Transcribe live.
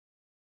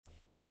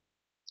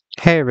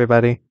Hey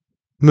everybody,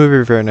 Movie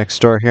Reviewer next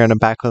door here, and I'm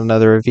back with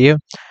another review.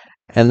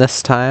 And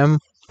this time,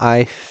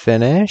 I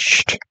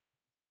finished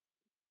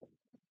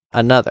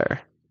another.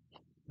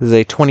 This is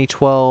a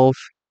 2012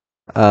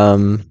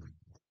 um,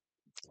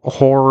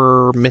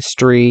 horror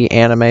mystery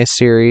anime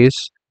series,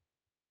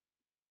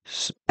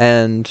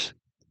 and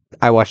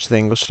I watched the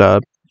English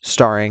dub,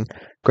 starring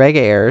Greg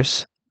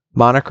Ayers,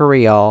 Monica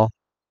Rial,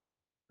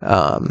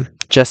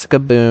 Jessica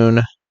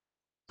Boone,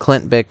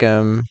 Clint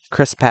Bickham,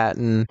 Chris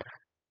Patton,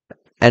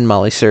 and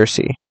Molly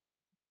Searcy.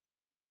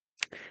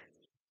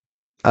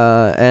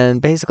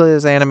 And basically,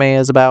 this anime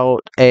is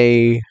about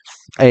a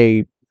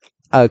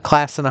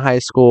class in a high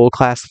school,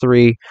 class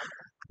 3,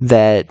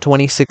 that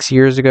 26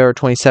 years ago or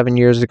 27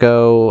 years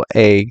ago,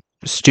 a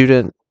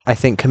student, I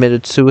think,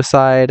 committed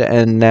suicide,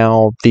 and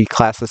now the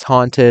class is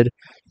haunted.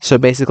 So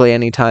basically,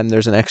 anytime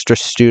there's an extra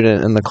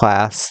student in the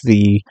class,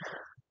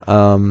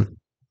 um,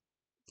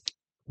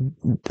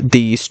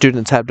 the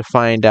students have to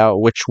find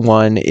out which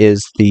one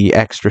is the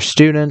extra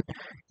student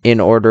in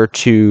order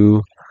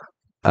to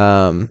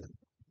um,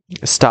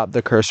 stop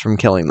the curse from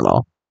killing them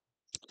all.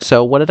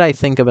 So, what did I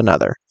think of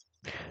another?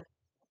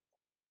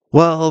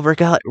 Well,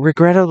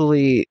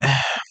 regrettably,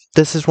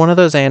 this is one of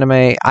those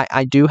anime.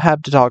 I do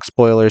have to talk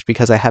spoilers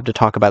because I have to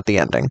talk about the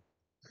ending.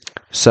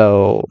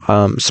 So,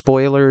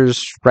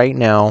 spoilers right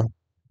now.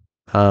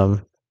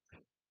 Um,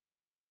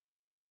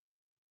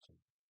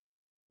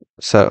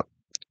 so,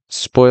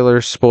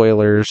 spoilers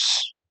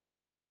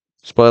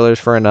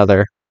for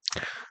another.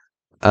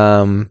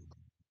 Um,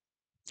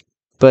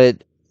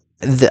 but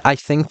I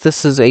think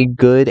this is a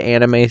good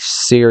anime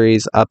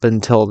series up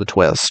until the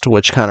twist,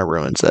 which kind of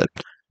ruins it.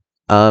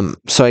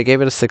 So I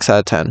gave it a 6 out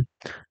of 10.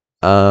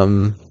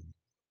 Um,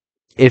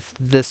 if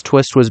this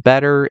twist was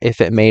better,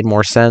 if it made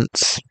more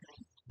sense,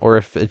 or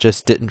if it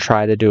just didn't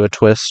try to do a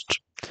twist,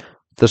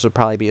 this would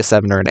probably be a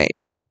 7 or an 8.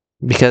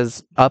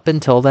 Because up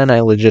until then,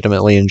 I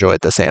legitimately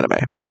enjoyed this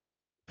anime.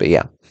 But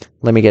yeah,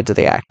 let me get to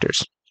the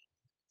actors.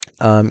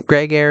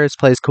 Greg Ayers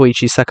plays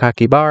Koichi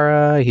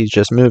Sakakibara. He's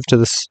just moved to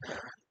this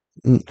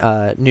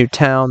new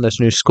town, this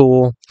new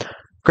school.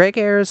 Greg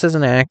Ayers is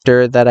an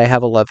actor that I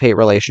have a love-hate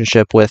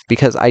relationship with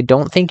because I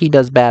don't think he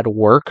does bad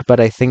work, but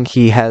I think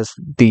he has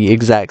the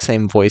exact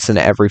same voice in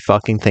every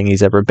fucking thing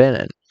he's ever been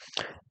in.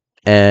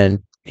 And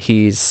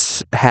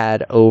he's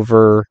had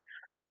over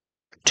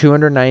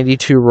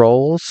 292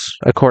 roles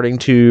according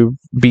to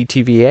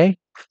BTVA,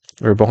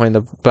 or behind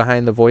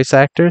the voice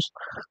actors.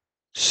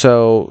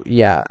 So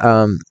yeah,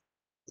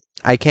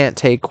 I can't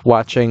take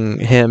watching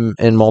him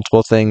in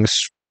multiple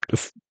things,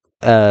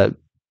 uh,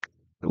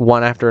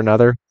 one after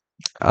another.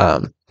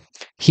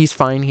 He's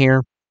fine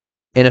here,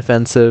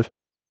 inoffensive.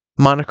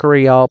 Monica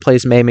Rial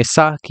plays Mei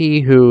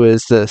Misaki, who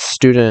is the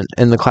student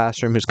in the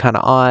classroom who's kind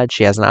of odd.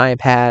 She has an eye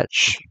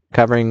patch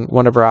covering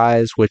one of her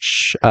eyes,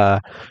 which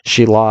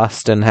she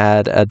lost and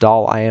had a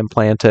doll eye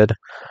implanted.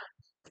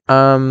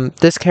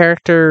 This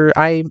character,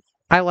 I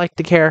like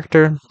the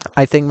character.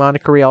 I think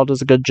Monica Rial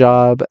does a good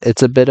job.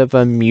 It's a bit of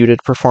a muted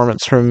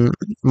performance from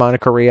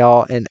Monica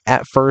Rial, and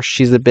at first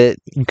she's a bit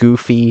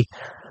goofy.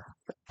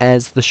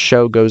 As the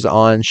show goes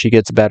on, she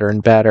gets better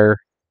and better.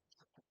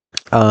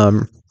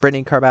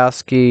 Brittany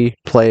Karbowski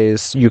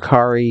plays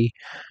Yukari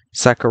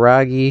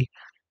Sakuragi,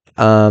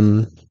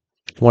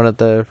 one of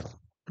the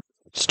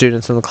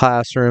students in the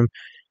classroom.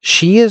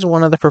 She is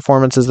one of the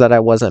performances that I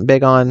wasn't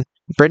big on.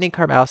 Brittany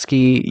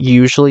Karbowski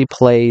usually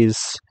plays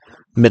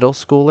middle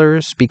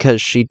schoolers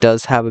because she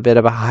does have a bit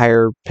of a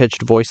higher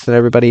pitched voice than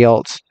everybody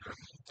else,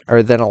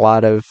 or than a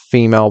lot of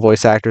female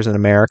voice actors in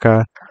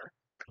America.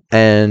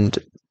 And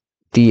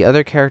the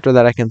other character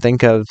that I can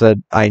think of that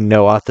I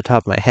know off the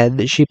top of my head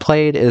that she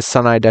played is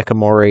Sanai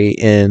Dekamori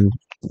in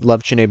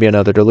Love, Shinobi, and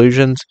Other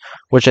Delusions,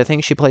 which I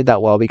think she played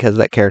that well because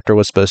that character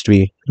was supposed to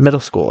be middle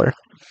schooler.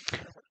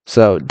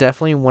 So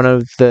definitely one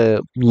of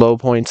the low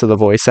points of the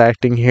voice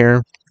acting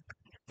here.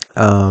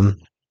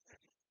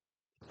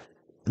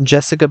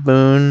 Jessica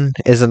Boone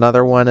is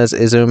another one as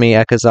Izumi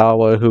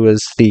Ekazawa, who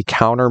is the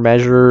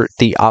countermeasure,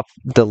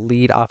 the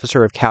lead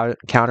officer of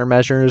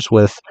countermeasures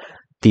with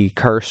the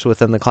curse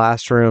within the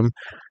classroom.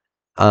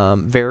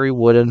 Very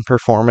wooden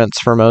performance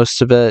for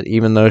most of it,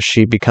 even though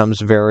she becomes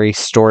very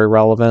story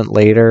relevant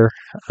later.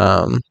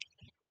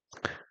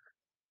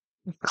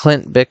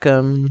 Clint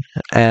Bickham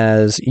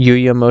as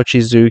Yuya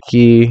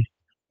Mochizuki.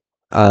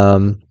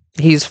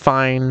 He's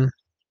fine.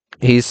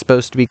 He's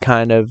supposed to be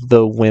kind of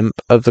the wimp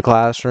of the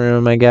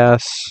classroom, I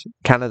guess.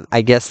 Kind of,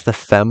 I guess the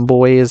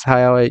femboy is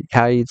how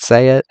you'd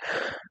say it.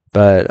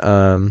 But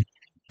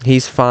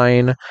he's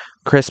fine.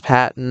 Chris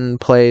Patton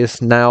plays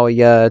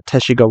Naoya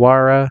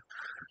Teshigawara.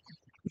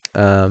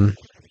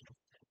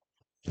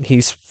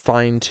 He's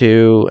fine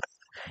too.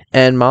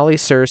 And Molly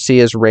Searcy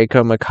is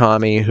Reiko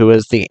Mikami, who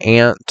is the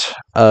aunt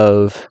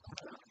of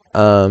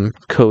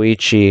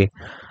Koichi.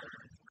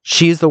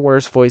 She's the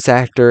worst voice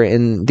actor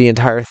in the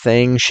entire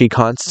thing. She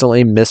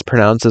constantly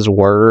mispronounces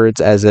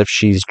words as if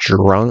she's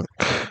drunk.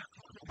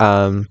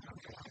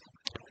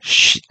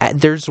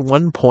 There's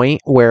one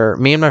point where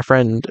me and my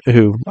friend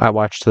who I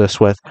watched this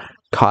with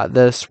caught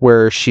this,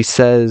 where she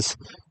says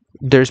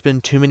there's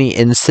been too many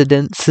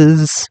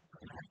incidences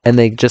and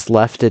they just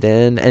left it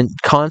in, and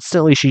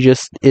constantly she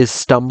just is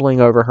stumbling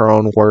over her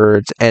own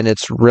words, and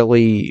it's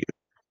really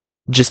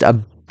just a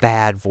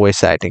bad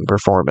voice acting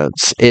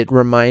performance. It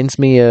reminds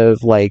me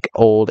of like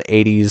old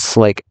 80s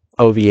like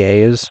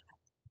OVAs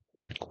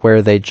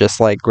where they just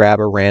like grab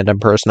a random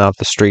person off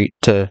the street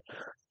to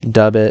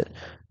dub it.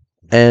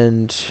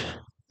 And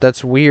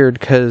that's weird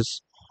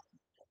because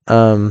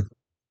oh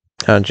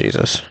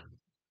Jesus.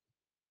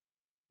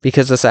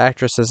 Because this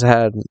actress has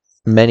had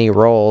many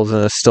roles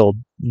and is still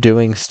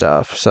doing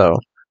stuff, so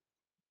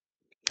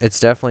it's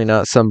definitely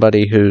not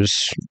somebody who's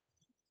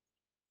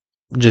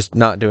just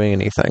not doing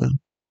anything.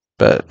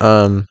 But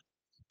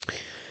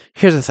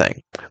here's the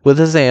thing. With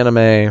this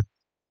anime,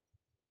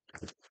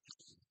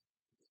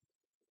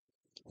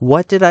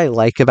 what did I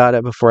like about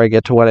it before I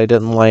get to what I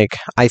didn't like?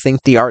 I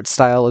think the art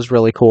style is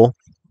really cool.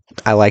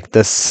 I like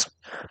this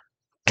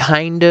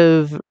kind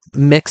of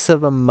mix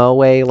of a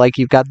moe, like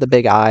you've got the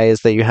big eyes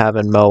that you have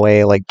in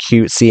moe, like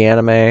cutesy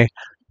anime,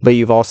 but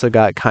you've also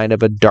got kind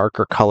of a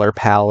darker color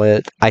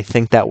palette. I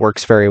think that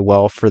works very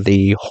well for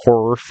the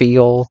horror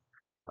feel.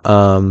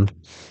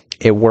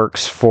 It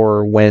works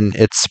for when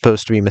it's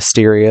supposed to be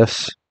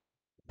mysterious.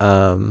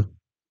 Um,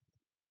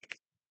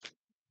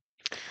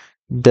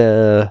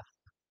 the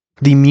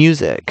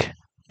music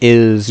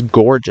is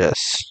gorgeous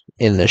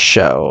in this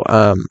show.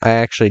 I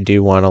actually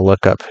do want to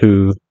look up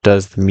who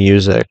does the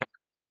music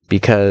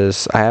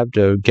because I have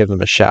to give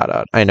them a shout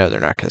out. I know they're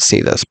not going to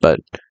see this, but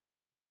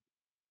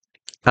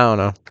I don't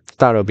know.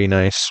 Thought it would be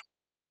nice.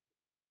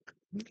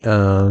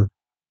 Um,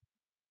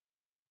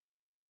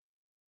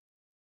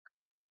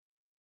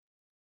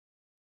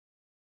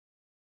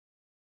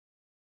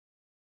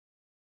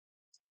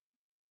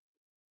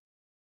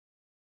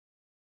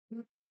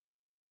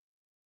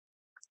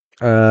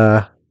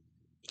 uh,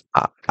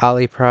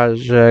 Ali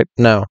Project,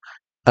 no.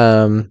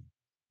 Um,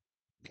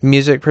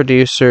 music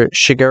producer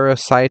Shigeru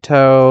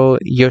Saito,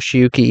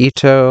 Yoshiyuki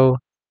Ito.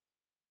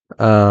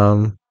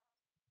 Um,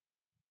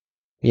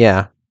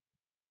 yeah,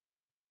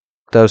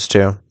 those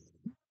two.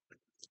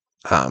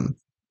 Um,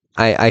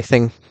 I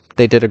think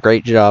they did a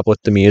great job with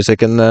the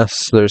music in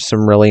this. There's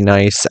some really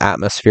nice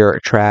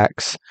atmospheric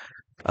tracks.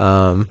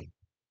 Um,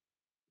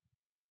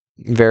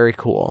 very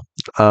cool.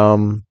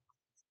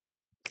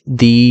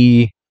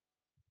 The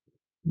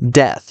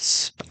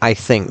deaths, I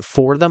think,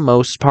 for the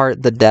most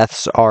part, the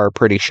deaths are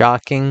pretty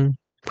shocking,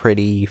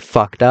 pretty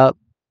fucked up,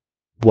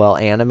 well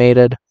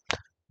animated.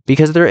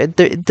 Because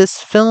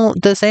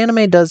this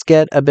anime does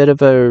get a bit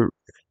of a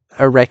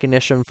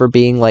recognition for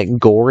being like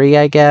gory,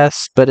 I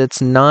guess, but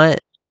it's not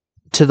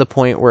to the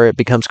point where it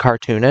becomes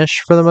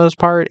cartoonish for the most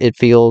part. It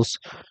feels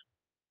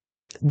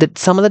that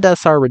some of the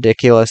deaths are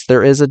ridiculous.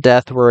 There is a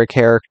death where a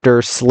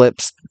character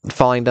slips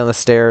falling down the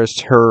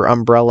stairs, her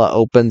umbrella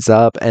opens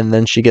up, and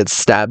then she gets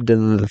stabbed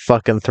in the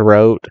fucking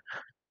throat.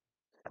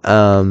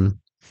 Um,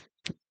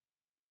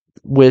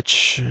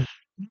 which,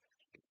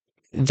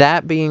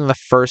 that being the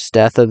first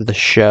death of the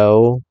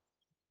show,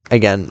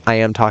 again, I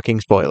am talking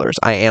spoilers.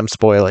 I am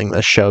spoiling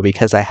this show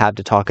because I had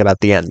to talk about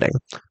the ending.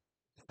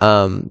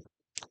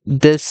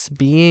 This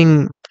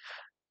being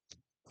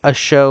a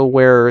show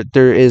where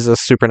there is a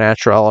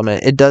supernatural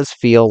element, it does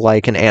feel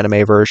like an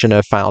anime version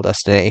of Final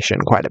Destination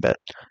quite a bit.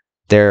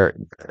 There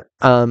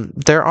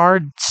are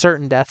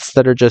certain deaths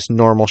that are just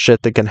normal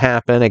shit that can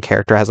happen. A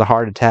character has a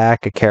heart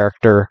attack. A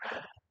character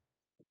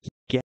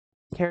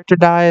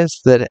dies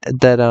that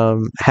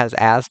has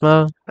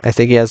asthma. I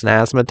think he has an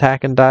asthma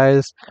attack and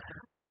dies.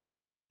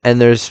 And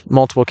there's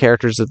multiple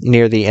characters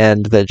near the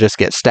end that just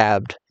get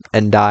stabbed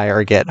and die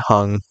or get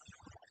hung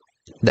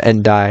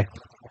and die.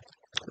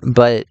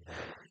 But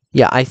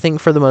yeah, I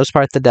think for the most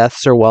part the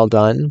deaths are well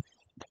done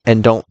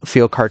and don't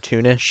feel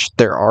cartoonish.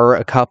 There are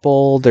a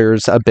couple.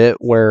 There's a bit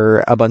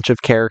where a bunch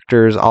of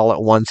characters all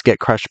at once get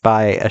crushed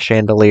by a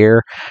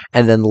chandelier,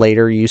 and then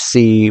later you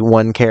see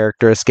one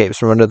character escapes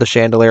from under the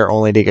chandelier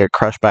only to get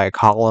crushed by a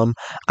column.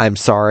 I'm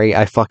sorry,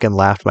 I fucking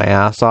laughed my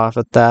ass off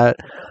at that.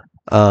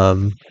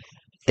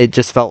 It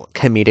just felt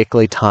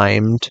comedically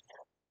timed.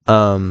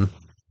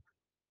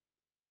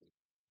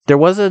 There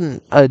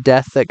wasn't a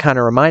death that kind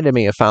of reminded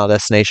me of Final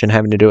Destination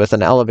having to do with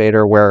an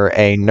elevator where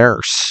a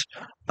nurse,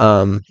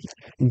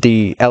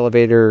 the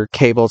elevator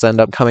cables end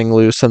up coming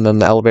loose and then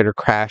the elevator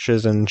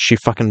crashes and she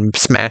fucking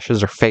smashes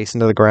her face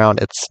into the ground.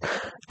 It's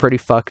pretty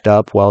fucked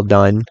up, well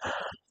done.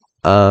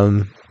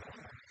 The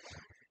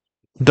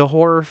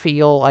horror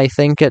feel, I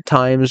think, at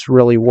times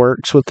really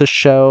works with the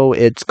show.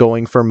 It's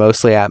going for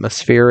mostly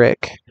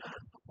atmospheric.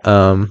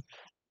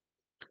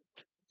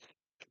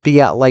 But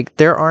yeah, like,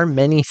 there are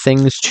many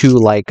things to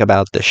like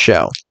about the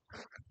show.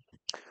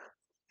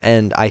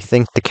 And I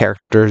think the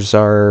characters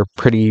are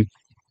pretty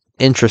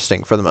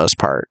interesting for the most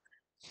part.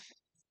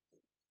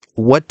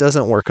 What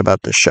doesn't work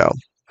about this show?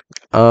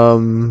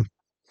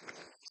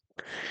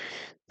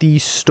 The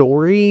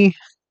story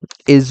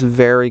is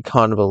very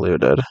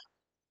convoluted.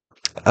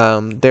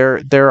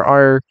 There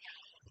are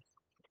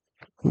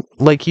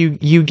like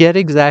you get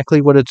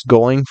exactly what it's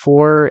going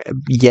for,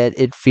 yet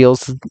it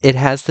feels it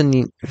has the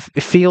need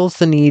it feels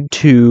the need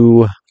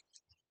to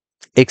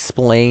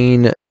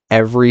explain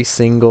every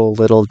single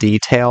little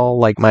detail,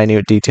 like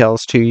minute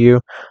details to you,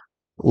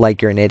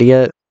 like you're an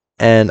idiot.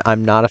 And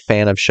I'm not a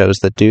fan of shows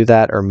that do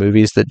that or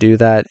movies that do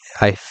that.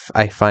 I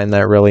find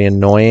that really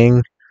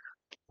annoying.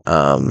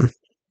 Um,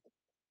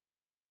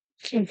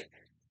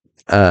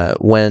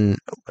 when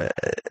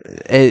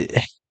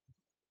it,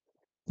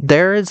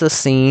 there is a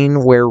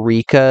scene where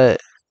Rika,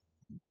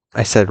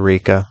 I said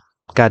Rika,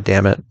 god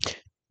damn it.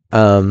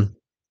 Um,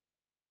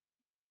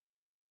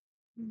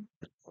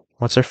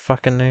 what's her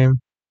fucking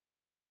name?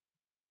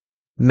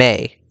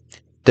 May.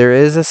 There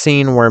is a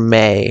scene where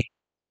May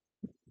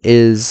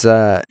is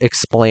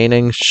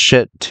explaining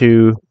shit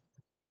to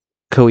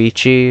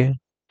Koichi,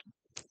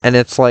 and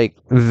it's like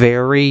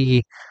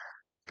very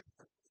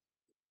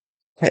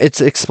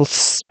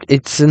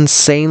it's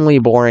insanely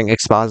boring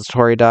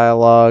expository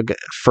dialogue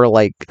for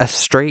like a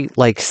straight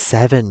like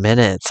 7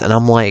 minutes, and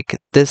I'm like,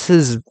 this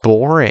is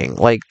boring.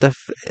 Like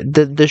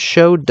the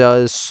show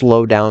does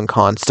slow down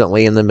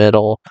constantly in the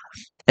middle,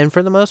 and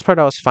for the most part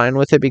I was fine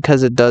with it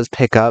because it does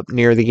pick up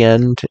near the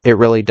end. It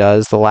really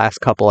does. The last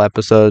couple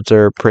episodes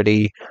are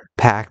pretty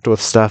packed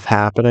with stuff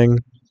happening.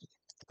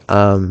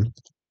 Um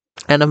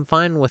and I'm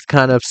fine with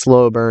kind of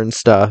slow burn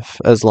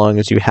stuff as long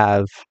as you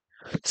have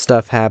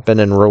stuff happen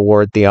and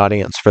reward the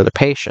audience for the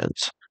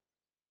patience.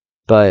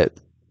 But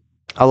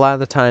a lot of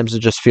the times it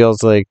just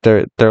feels like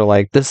they're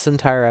like, this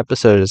entire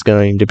episode is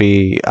going to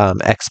be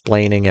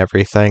explaining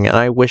everything, and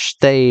I wish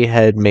they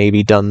had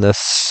maybe done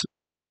this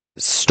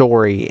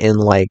story in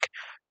like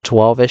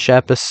 12ish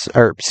episodes,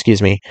 or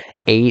excuse me,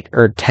 8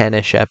 or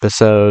 10ish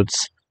episodes,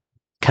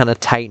 kind of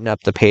tighten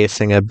up the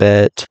pacing a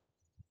bit.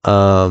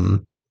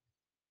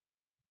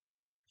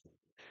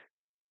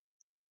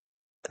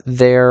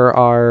 There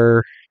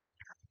are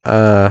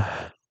uh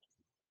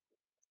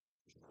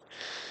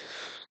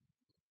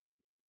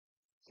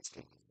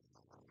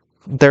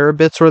there are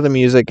bits where the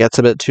music gets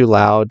a bit too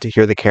loud to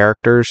hear the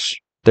characters.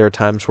 There are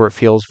times where it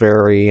feels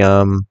very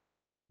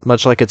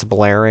much like it's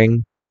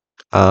blaring.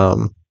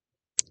 Um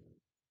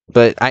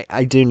but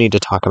I do need to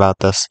talk about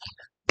this.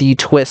 The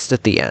twist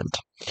at the end.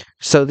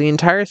 So the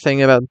entire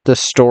thing about the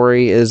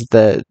story is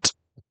that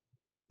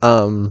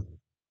um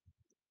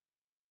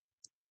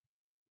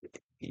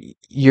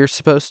you're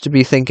supposed to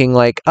be thinking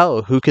like,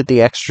 oh, who could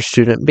the extra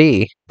student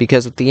be?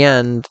 Because at the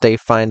end they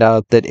find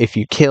out that if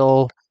you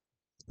kill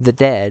the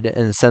dead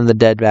and send the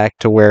dead back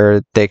to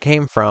where they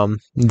came from,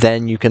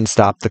 then you can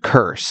stop the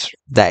curse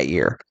that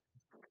year,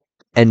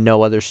 and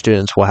no other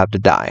students will have to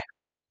die.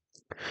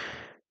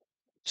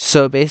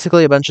 So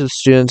basically, a bunch of the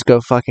students go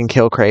fucking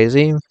kill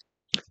crazy,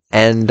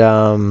 and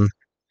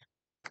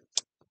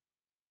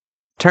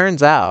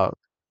turns out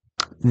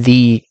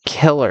the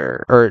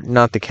killer, or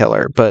not the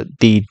killer, but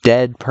the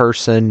dead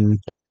person,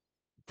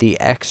 the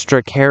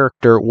extra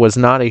character, was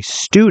not a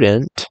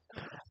student,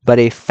 but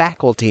a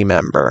faculty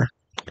member,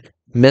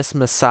 Miss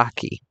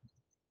Masaki,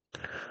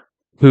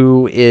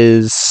 who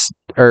is,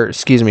 or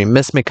excuse me,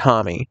 Miss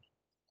Mikami,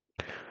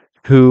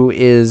 who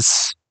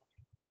is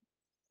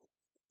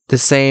the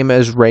same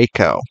as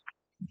Reiko.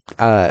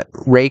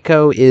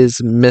 Reiko is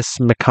Miss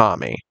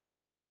Mikami.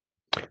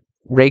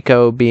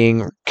 Reiko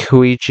being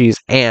Koichi's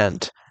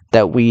aunt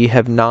that we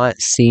have not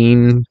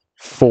seen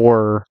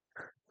for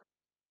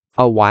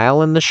a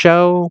while in the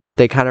show.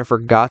 They kind of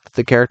forgot that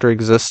the character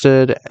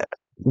existed.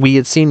 We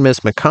had seen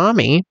Miss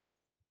Mikami,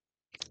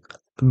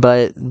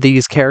 but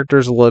these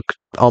characters look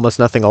almost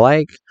nothing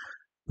alike.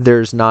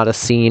 There's not a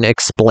scene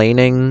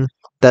explaining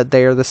that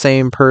they are the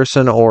same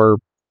person, or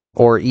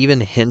even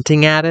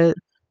hinting at it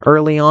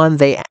early on.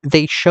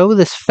 They show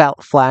this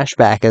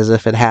flashback as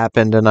if it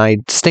happened, and I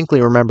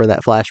distinctly remember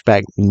that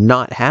flashback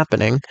not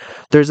happening.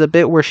 There's a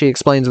bit where she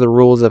explains the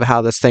rules of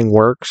how this thing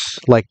works,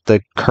 like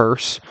the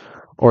curse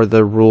or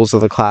the rules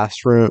of the class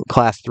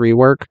 3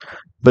 work,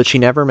 but she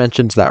never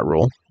mentions that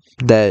rule,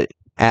 that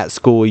at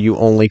school you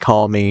only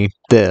call me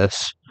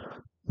this.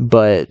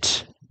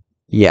 But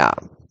yeah,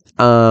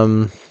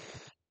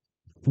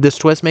 this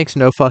twist makes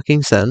no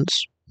fucking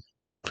sense.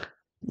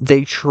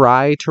 They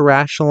try to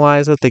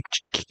rationalize it.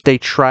 They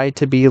try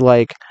to be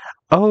like,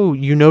 oh,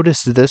 you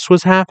noticed this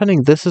was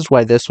happening? This is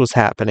why this was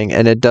happening.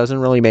 And it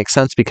doesn't really make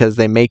sense because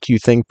they make you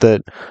think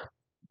that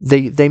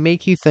they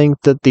make you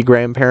think that the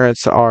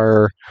grandparents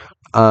are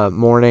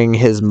mourning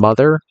his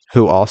mother,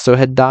 who also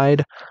had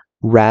died,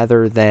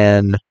 rather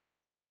than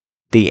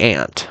the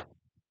aunt.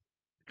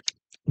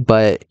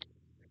 But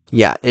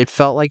yeah, it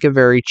felt like a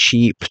very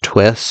cheap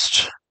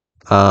twist.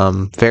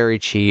 Very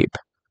cheap.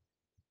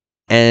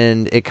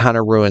 And it kind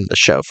of ruined the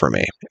show for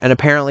me. And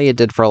apparently it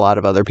did for a lot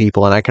of other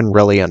people, and I can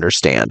really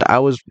understand. I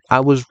was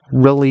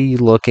really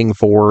looking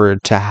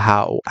forward to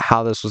how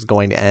this was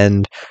going to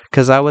end,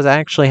 because I was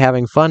actually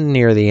having fun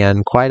near the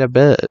end quite a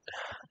bit.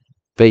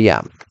 But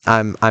yeah,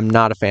 I'm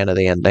not a fan of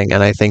the ending,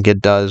 and I think it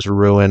does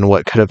ruin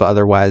what could have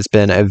otherwise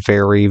been a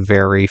very,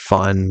 very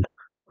fun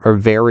or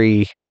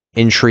very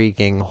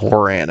intriguing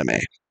horror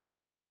anime.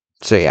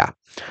 So yeah.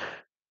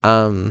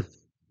 Um,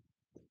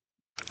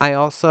 I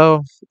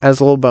also, as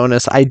a little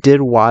bonus, I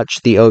did watch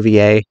the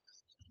OVA.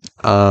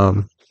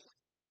 The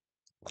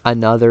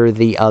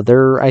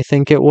Other, I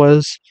think it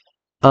was.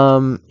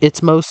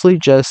 It's mostly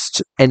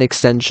just an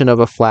extension of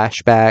a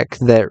flashback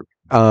that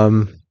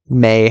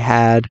May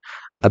had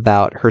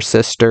about her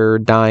sister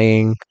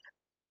dying,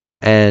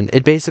 and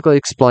it basically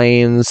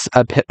explains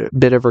a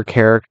bit of her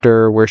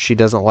character where she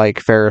doesn't like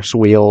Ferris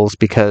wheels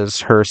because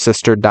her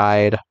sister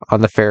died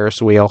on the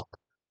Ferris wheel,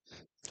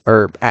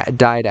 or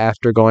died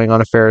after going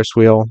on a Ferris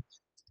wheel.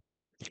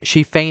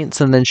 She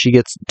faints and then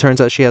turns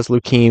out she has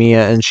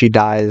leukemia and she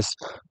dies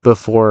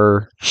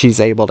before she's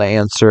able to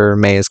answer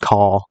May's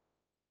call.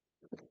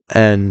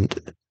 And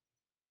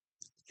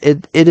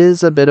it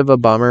is a bit of a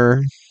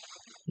bummer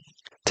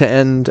to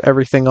end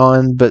everything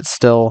on, but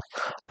still,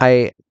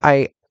 I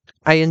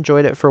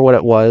enjoyed it for what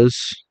it was.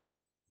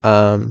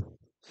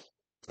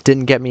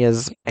 Didn't get me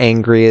as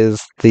angry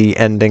as the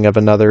ending of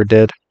Another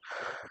did,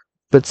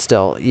 but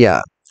still,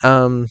 yeah.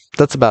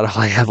 That's about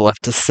all I have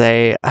left to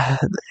say.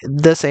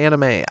 This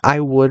anime, I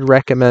would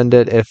recommend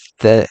it if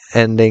the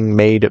ending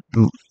made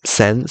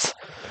sense,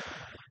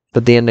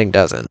 but the ending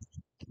doesn't.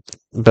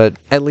 But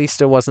at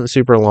least it wasn't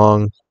super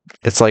long.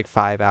 It's like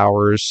 5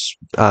 hours.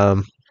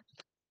 Because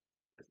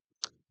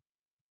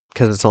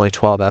it's only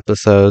 12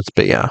 episodes,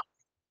 but yeah,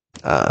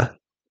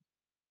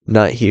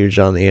 not huge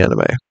on the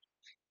anime.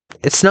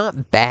 It's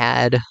not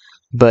bad,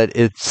 but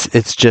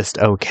it's just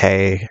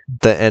okay.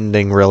 The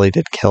ending really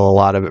did kill a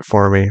lot of it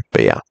for me,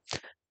 but yeah.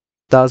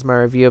 That was my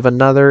review of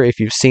Another.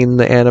 If you've seen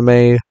the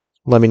anime,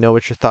 let me know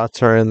what your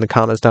thoughts are in the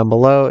comments down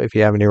below. If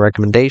you have any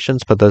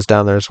recommendations, put those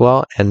down there as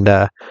well. And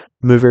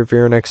Movie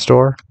Reviewer Next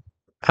Door,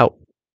 out.